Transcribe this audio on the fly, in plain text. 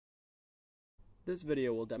This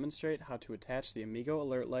video will demonstrate how to attach the Amigo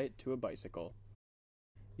Alert Light to a bicycle.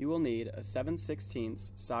 You will need a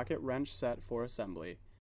 7/16 socket wrench set for assembly,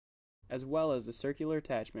 as well as the circular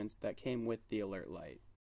attachments that came with the Alert Light.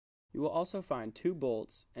 You will also find 2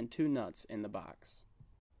 bolts and 2 nuts in the box.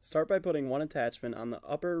 Start by putting one attachment on the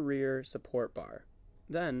upper rear support bar.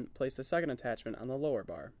 Then place the second attachment on the lower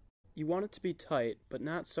bar. You want it to be tight, but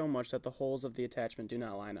not so much that the holes of the attachment do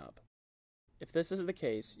not line up. If this is the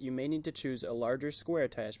case, you may need to choose a larger square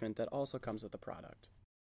attachment that also comes with the product.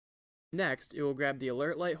 Next, you will grab the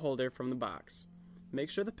alert light holder from the box.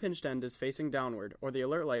 Make sure the pinched end is facing downward or the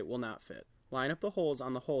alert light will not fit. Line up the holes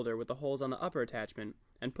on the holder with the holes on the upper attachment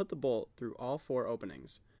and put the bolt through all 4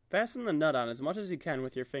 openings. Fasten the nut on as much as you can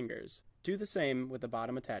with your fingers. Do the same with the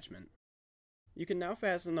bottom attachment. You can now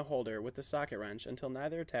fasten the holder with the socket wrench until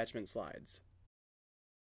neither attachment slides.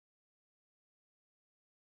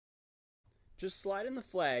 Just slide in the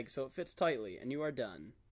flag so it fits tightly and you are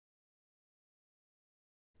done.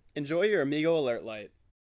 Enjoy your Amigo Alert Light.